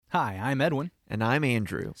Hi, I'm Edwin. And I'm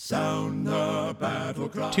Andrew. Sound the battle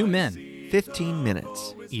cry. 2 men, 15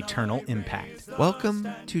 minutes. eternal impact. Welcome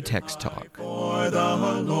to Text Talk. For the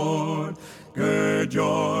Lord, gird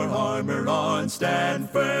your armor on, stand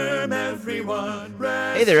firm, everyone.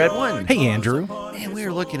 Hey there, Edwin. Hey, Andrew. Man,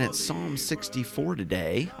 we're looking at Psalm 64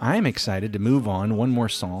 today. I'm excited to move on one more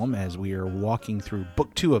psalm as we are walking through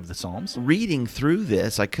Book 2 of the Psalms. Reading through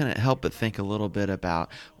this, I couldn't help but think a little bit about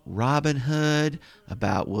Robin Hood,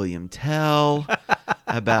 about William Tell,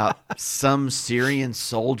 about some Syrian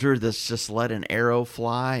soldier that's just let an arrow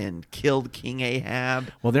fly and killed King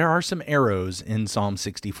Ahab. Well, there are some arrows in Psalm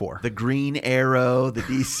 64. The Green Arrow, the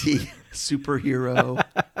DC superhero,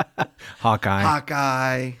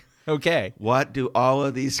 Hawkeye. Okay. What do all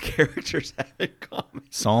of these characters have in common?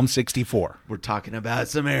 Psalm 64. We're talking about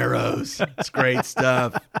some arrows. It's great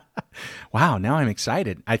stuff. Wow, now I'm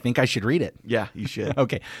excited. I think I should read it. Yeah, you should.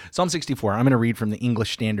 Okay, Psalm 64. I'm going to read from the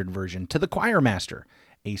English Standard Version. To the choir master,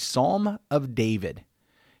 a psalm of David.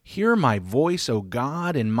 Hear my voice, O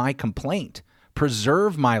God, in my complaint.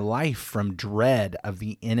 Preserve my life from dread of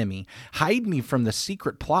the enemy. Hide me from the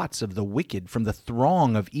secret plots of the wicked, from the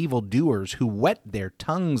throng of evildoers who whet their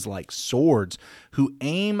tongues like swords, who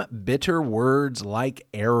aim bitter words like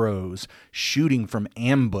arrows, shooting from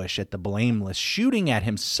ambush at the blameless, shooting at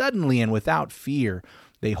him suddenly and without fear.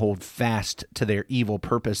 They hold fast to their evil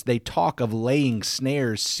purpose. They talk of laying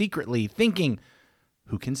snares secretly, thinking,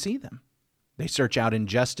 who can see them? They search out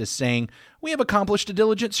injustice, saying, we have accomplished a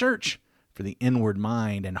diligent search. For the inward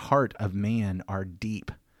mind and heart of man are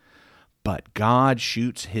deep. But God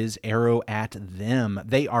shoots his arrow at them.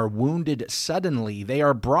 They are wounded suddenly. They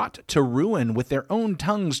are brought to ruin with their own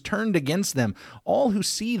tongues turned against them. All who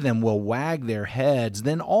see them will wag their heads.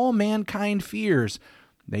 Then all mankind fears.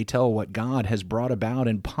 They tell what God has brought about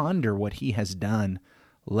and ponder what he has done.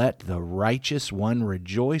 Let the righteous one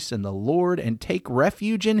rejoice in the Lord and take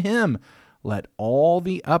refuge in him. Let all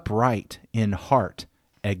the upright in heart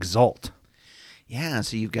exult. Yeah,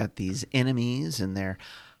 so you've got these enemies, and they're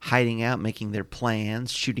hiding out, making their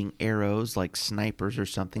plans, shooting arrows like snipers or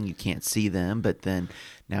something. You can't see them, but then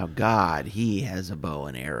now God, he has a bow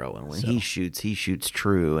and arrow, and when he shoots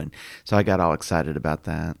true. And so I got all excited about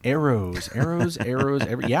that. Arrows.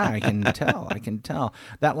 Yeah, I can tell.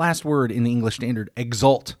 That last word in the English Standard,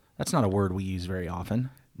 exult, that's not a word we use very often.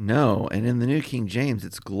 No, and in the New King James,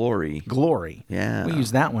 it's glory. Glory. Yeah. We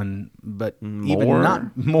use that one, but More? even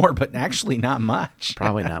not more, but actually not much.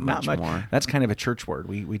 Probably not much more. That's kind of a church word.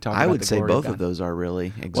 We talk about I would the say glory both God. of those are really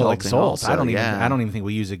exalting. Well, exalt. Also. I don't even think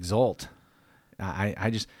we use exalt.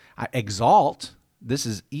 I exalt. This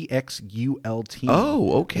is EXULT.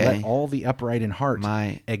 Oh, okay. Let all the upright in heart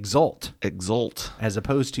exult, Exult. as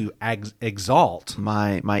opposed to exalt.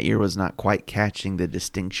 My ear was not quite catching the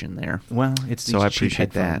distinction there. Well, it's these so I cheap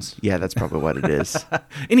appreciate headphones. that. Yeah, that's probably what it is.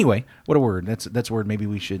 Anyway, what a word. That's a word. Maybe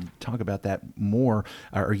we should talk about that more,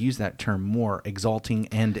 or use that term more. Exalting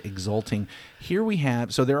and exulting. Here we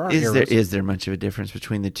have. So there are arrows. Is there much of a difference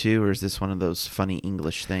between the two, or is this one of those funny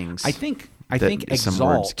English things? I think some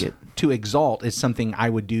words exalt, to exalt is something I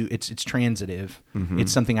would do. It's transitive. Mm-hmm.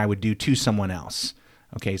 It's something I would do to someone else.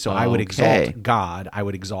 Okay, so I would exalt God. I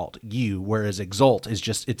would exalt you. Whereas exult is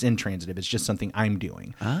just, it's intransitive. It's just something I'm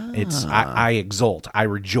doing. It's I exult. I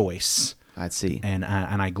rejoice. I see. And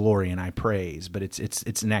I glory and I praise. But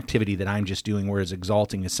it's an activity that I'm just doing. Whereas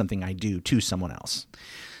exalting is something I do to someone else.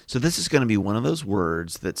 So this is going to be one of those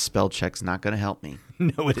words that spell check's not going to help me.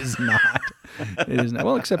 No, it is not. It is not.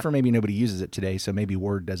 Well, except for maybe nobody uses it today, so maybe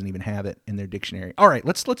Word doesn't even have it in their dictionary. All right,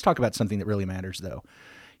 let's talk about something that really matters, though.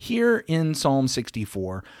 Here in Psalm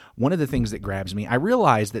 64, one of the things that grabs me, I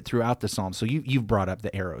realize that throughout the Psalm, so you've brought up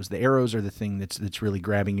the arrows. The arrows are the thing that's really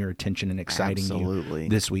grabbing your attention and exciting you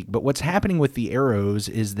this week. But what's happening with the arrows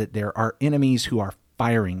is that there are enemies who are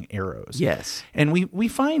firing arrows. Yes. And we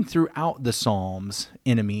find throughout the Psalms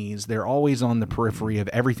enemies. They're always on the periphery of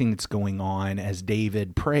everything that's going on as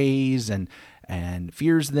David prays and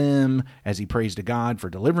fears them, as he prays to God for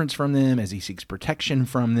deliverance from them, as he seeks protection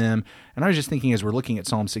from them. And I was just thinking, as we're looking at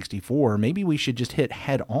Psalm 64, maybe we should just hit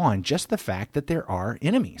head on just the fact that there are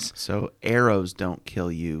enemies. So arrows don't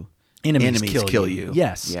kill you. Enemies kill you.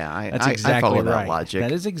 Yes. Yeah, that's exactly I follow right. that logic.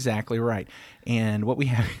 That is exactly right. And what we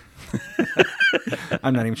have...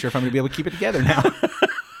 I'm not even sure if I'm going to be able to keep it together now.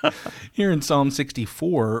 Here in Psalm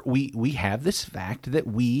 64, we have this fact that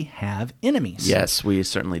we have enemies. Yes, we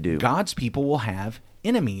certainly do. God's people will have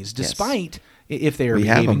enemies, despite if they are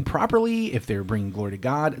behaving properly, if they're bringing glory to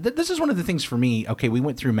God. This is one of the things for me. Okay, we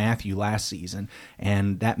went through Matthew last season,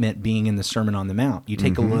 and that meant being in the Sermon on the Mount. You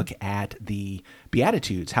take a look at the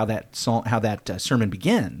Beatitudes, how that sermon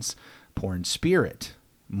begins. Poor in spirit,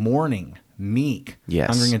 mourning, meek, Yes.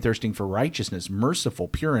 hungering and thirsting for righteousness, merciful,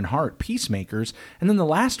 pure in heart, peacemakers. And then the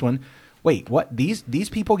last one, wait, what? These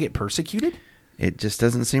people get persecuted? It just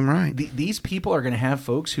doesn't seem right. These people are going to have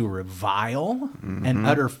folks who revile and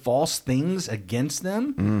utter false things against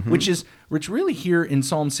them, which really here in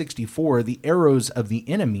Psalm 64, the arrows of the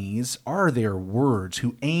enemies are their words,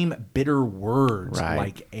 who aim bitter words Right.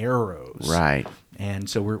 like arrows. Right. And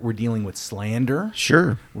so we're dealing with slander.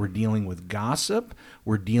 Sure. We're dealing with gossip.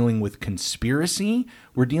 We're dealing with conspiracy.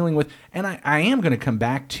 We're dealing with, and I am going to come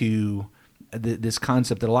back to this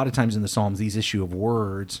concept that a lot of times in the Psalms, these issue of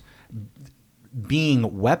words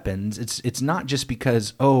being weapons. It's not just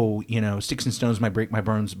because, sticks and stones might break my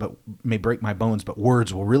bones, but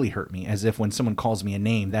words will really hurt me. As if when someone calls me a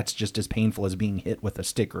name, that's just as painful as being hit with a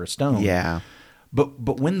stick or a stone. Yeah.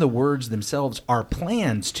 But when the words themselves are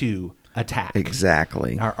plans to attack,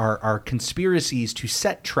 Exactly. are conspiracies to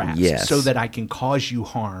set traps, Yes. so that I can cause you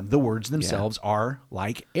harm, the words themselves are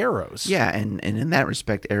like arrows. Yeah, and in that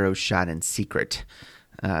respect, arrows shot in secret.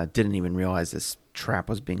 Didn't even realize this trap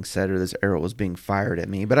was being set or this arrow was being fired at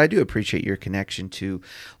me. But I do appreciate your connection to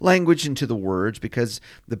language and to the words, because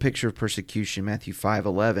the picture of persecution, Matthew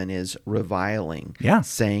 5:11, is reviling,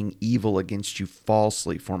 saying evil against you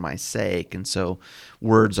falsely for my sake. And so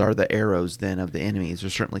words are the arrows then of the enemies, or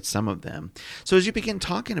certainly some of them. So as you begin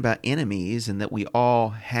talking about enemies and that we all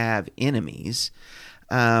have enemies,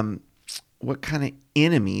 what kind of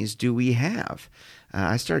enemies do we have?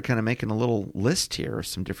 I started kind of making a little list here of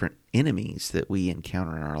some different enemies that we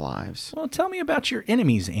encounter in our lives. Well, tell me about your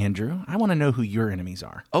enemies, Andrew. I want to know who your enemies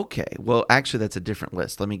are. Okay. Well, actually, that's a different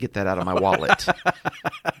list. Let me get that out of my wallet.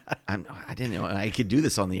 I didn't know I could do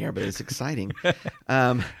this on the air, but it's exciting.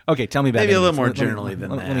 Okay, tell me about maybe enemies. a little more generally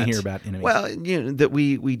than that. Let me hear about enemies. Well, that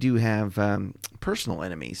we do have personal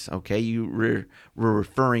enemies. Okay, you were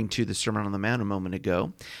referring to the Sermon on the Mount a moment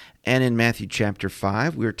ago. And in Matthew chapter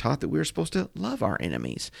 5, we are taught that we are supposed to love our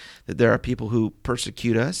enemies, that there are people who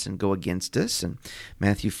persecute us and go against us. And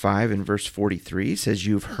Matthew 5 and verse 43 says,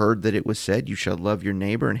 "You've heard that it was said, you shall love your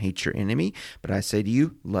neighbor and hate your enemy. But I say to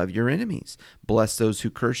you, love your enemies. Bless those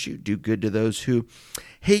who curse you. Do good to those who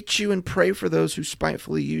hate you, and pray for those who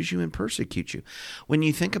spitefully use you and persecute you." When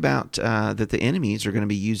you think about that the enemies are going to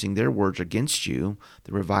be using their words against you,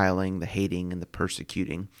 the reviling, the hating, and the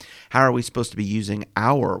persecuting, how are we supposed to be using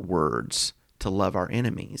our words to love our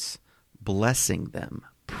enemies? Blessing them,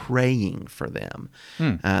 praying for them.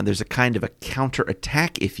 There's a kind of a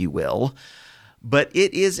counterattack, if you will, but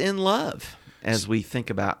it is in love as we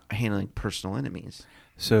think about handling personal enemies.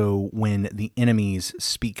 So when the enemies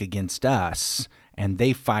speak against us and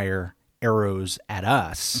they fire arrows at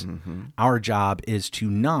us, our job is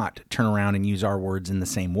to not turn around and use our words in the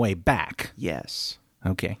same way back. Yes.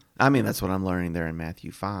 Okay. I mean, that's what I'm learning there in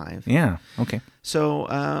Matthew 5. Yeah. Okay.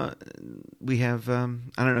 So we have, I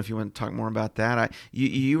don't know if you want to talk more about that.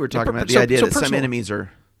 You were talking about the idea that some enemies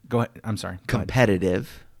are Go ahead. I'm sorry.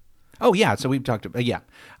 competitive. Oh, yeah. So we've talked about,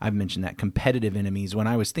 I've mentioned that, competitive enemies. When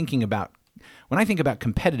I think about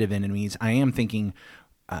competitive enemies, I am thinking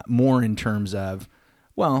more in terms of,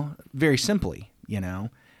 well, very simply,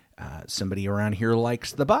 somebody around here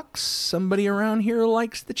likes the Bucks, somebody around here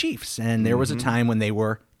likes the Chiefs, and there was a time when they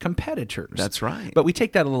were competitors. That's right. But we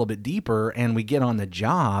take that a little bit deeper, and we get on the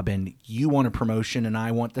job, and you want a promotion, and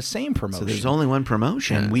I want the same promotion. So there's only one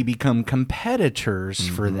promotion. And we become competitors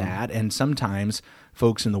for that, and sometimes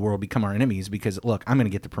folks in the world become our enemies because, look, I'm going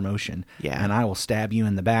to get the promotion, and I will stab you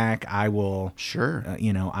in the back. I will,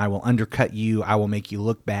 I will undercut you. I will make you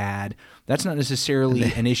look bad. That's not necessarily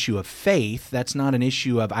an issue of faith. That's not an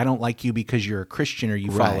issue of I don't like you because you're a Christian or you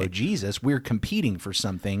follow Jesus. We're competing for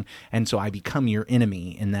something, and so I become your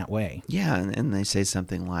enemy in that way. Yeah, and they say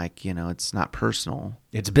something like, it's not personal.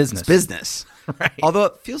 It's business. It's business. Right. Although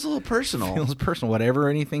it feels a little personal. It feels personal. Whatever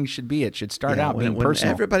anything should be, it should start out being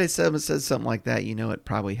personal. Everybody says something like that, it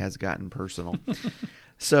probably has gotten personal.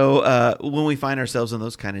 So when we find ourselves in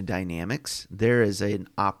those kind of dynamics, there is an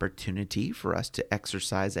opportunity for us to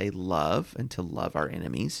exercise a love and to love our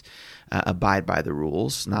enemies, abide by the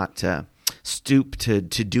rules, not stoop to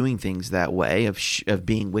doing things that way, of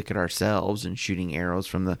being wicked ourselves and shooting arrows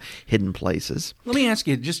from the hidden places. Let me ask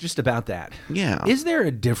you just about that. Yeah. Is there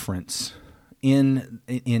a difference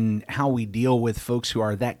in how we deal with folks who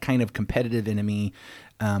are that kind of competitive enemy?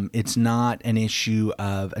 It's not an issue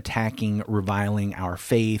of attacking, reviling our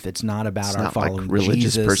faith. It's not about our following like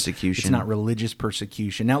religious Jesus. persecution. It's not religious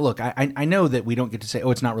persecution. Now, look, I know that we don't get to say,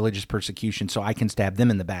 it's not religious persecution, so I can stab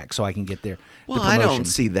them in the back so I can get the promotion. I don't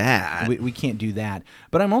see that. We can't do that.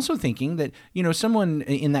 But I'm also thinking that, someone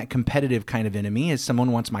in that competitive kind of enemy is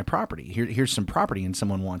someone wants my property. Here's some property and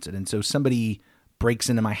someone wants it. And so somebody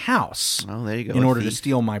breaks into my house Oh, there you go. in a order to thief.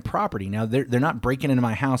 steal my property. Now, they're not breaking into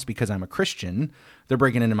my house because I'm a Christian. They're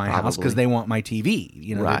breaking into my house because Probably. they want my TV.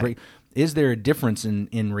 You know, Right. is there a difference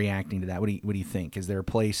in reacting to that? What do you think? Is there a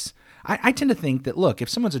place? I tend to think that, look, if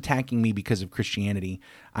someone's attacking me because of Christianity,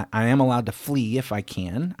 I am allowed to flee if I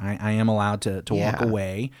can. I am allowed to walk Yeah.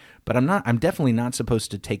 away, but I'm definitely not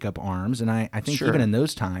supposed to take up arms. And I think Sure. even in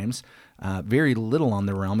those times, very little on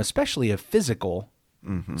the realm, especially of physical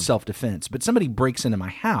self-defense. But somebody breaks into my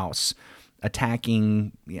house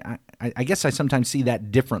attacking, I guess I sometimes see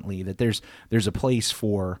that differently, that there's a place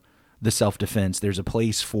for the self-defense. There's a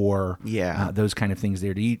place for those kind of things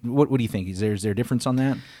there. What do you think? Is there a difference on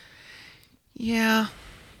that? Yeah,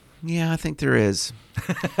 I think there is.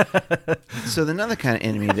 So another kind of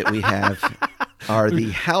enemy that we have are the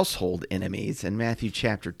household enemies in Matthew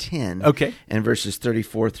chapter 10 Okay. and verses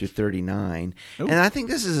 34 through 39. Ooh. And I think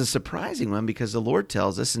this is a surprising one because the Lord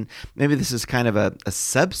tells us, and maybe this is kind of a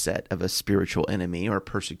subset of a spiritual enemy or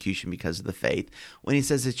persecution because of the faith, when he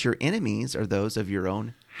says that your enemies are those of your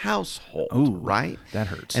own household, Ooh, right? that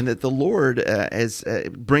hurts. And that the Lord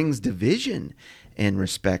brings division in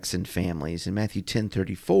respects and families. In Matthew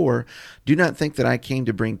 10:34, do not think that I came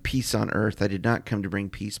to bring peace on earth. I did not come to bring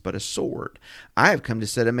peace, but a sword. I have come to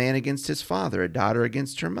set a man against his father, a daughter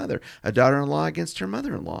against her mother, a daughter-in-law against her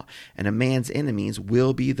mother-in-law, and a man's enemies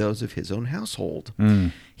will be those of his own household.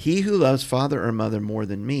 He who loves father or mother more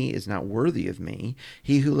than me is not worthy of me.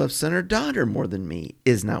 He who loves son or daughter more than me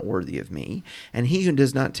is not worthy of me. And he who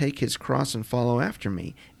does not take his cross and follow after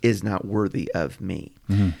me is not worthy of me.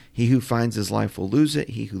 He who finds his life will lose it.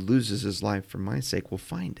 He who loses his life for my sake will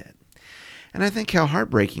find it. And I think how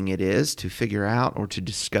heartbreaking it is to figure out or to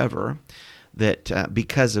discover that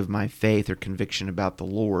because of my faith or conviction about the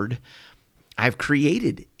Lord, I've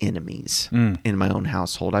created enemies in my own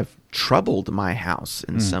household. I've troubled my house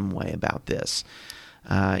in some way about this.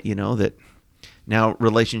 That now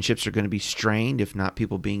relationships are going to be strained, if not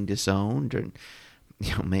people being disowned, and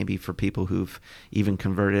maybe for people who've even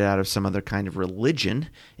converted out of some other kind of religion,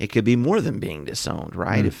 it could be more than being disowned,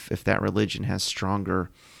 right? If that religion has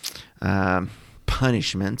stronger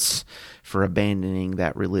punishments for abandoning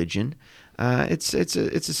that religion, it's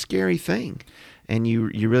a scary thing. And you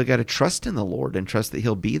really got to trust in the Lord and trust that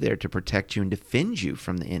He'll be there to protect you and defend you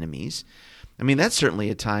from the enemies. I mean, that's certainly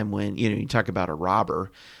a time when, you talk about a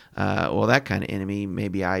robber. Well, that kind of enemy,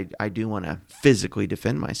 maybe I do want to physically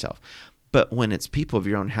defend myself. But when it's people of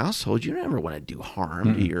your own household, you never want to do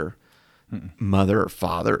harm to your mother or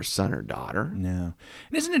father or son or daughter. No.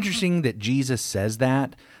 And isn't it interesting that Jesus says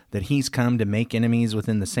that he's come to make enemies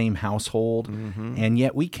within the same household, and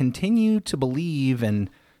yet we continue to believe and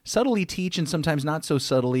subtly teach, and sometimes not so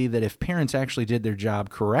subtly, that if parents actually did their job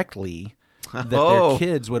correctly, that their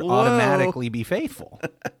kids would automatically be faithful.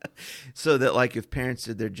 So that, like, if parents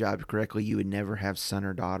did their job correctly, you would never have son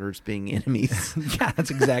or daughters being enemies. Yeah, that's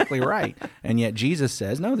exactly right. And yet Jesus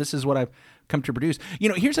says, no, this is what I've come to produce.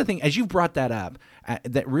 Here's the thing. As you've brought that up,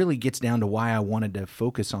 that really gets down to why I wanted to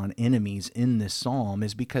focus on enemies in this psalm,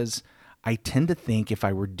 is because I tend to think if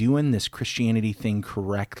I were doing this Christianity thing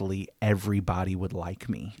correctly, everybody would like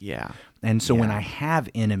me. Yeah. And so when I have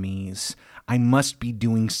enemies, I must be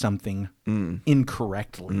doing something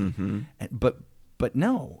incorrectly. But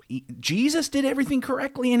no, Jesus did everything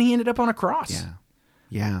correctly, and He ended up on a cross.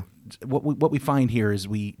 Yeah. What we find here is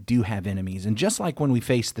we do have enemies. And just like when we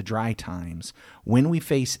face the dry times, when we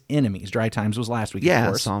face enemies, dry times was last week, of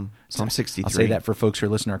course. Psalm 63. I'll say that for folks who are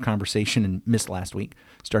listening to our conversation and missed last week,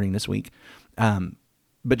 starting this week.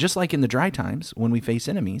 But just like in the dry times, when we face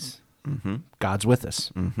enemies, God's with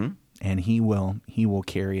us. And He will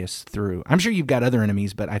carry us through. I'm sure you've got other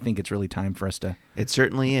enemies, but I think it's really time for us to It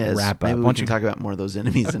certainly is. wrap up. Maybe Why we don't can talk about more of those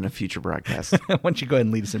enemies in a future broadcast. Why don't you go ahead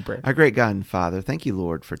and lead us in prayer? Our great God and Father, thank you,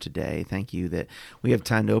 Lord, for today. Thank you that we have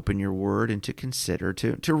time to open your word and to consider,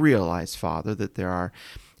 to realize, Father, that there are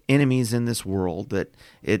enemies in this world, that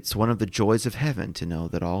it's one of the joys of heaven to know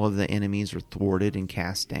that all of the enemies are thwarted and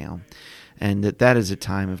cast down, and that is a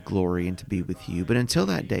time of glory and to be with you. But until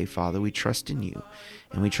that day, Father, we trust in you,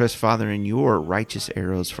 and we trust, Father, in your righteous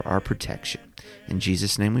arrows for our protection. In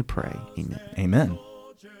Jesus' name we pray. Amen. Amen.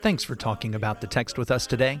 Thanks for talking about the text with us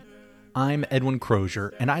today. I'm Edwin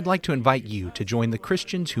Crozier, and I'd like to invite you to join the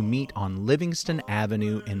Christians who meet on Livingston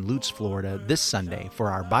Avenue in Lutz, Florida this Sunday for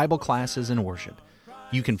our Bible classes and worship.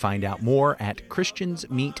 You can find out more at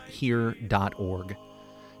christiansmeethere.org.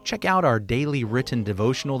 Check out our daily written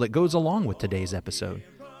devotional that goes along with today's episode.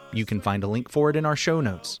 You can find a link for it in our show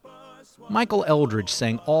notes. Michael Eldridge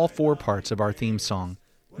sang all 4 parts of our theme song.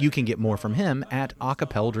 You can get more from him at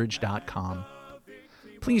acapeldridge.com.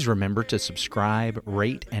 Please remember to subscribe,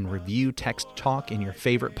 rate, and review Text Talk in your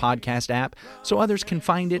favorite podcast app so others can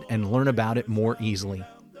find it and learn about it more easily.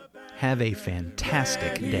 Have a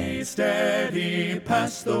fantastic day. Steady,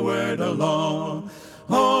 pass the word along.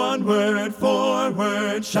 Onward,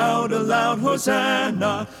 forward, shout aloud,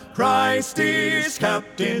 Hosanna. Christ is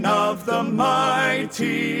captain of the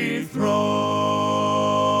mighty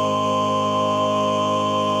throne.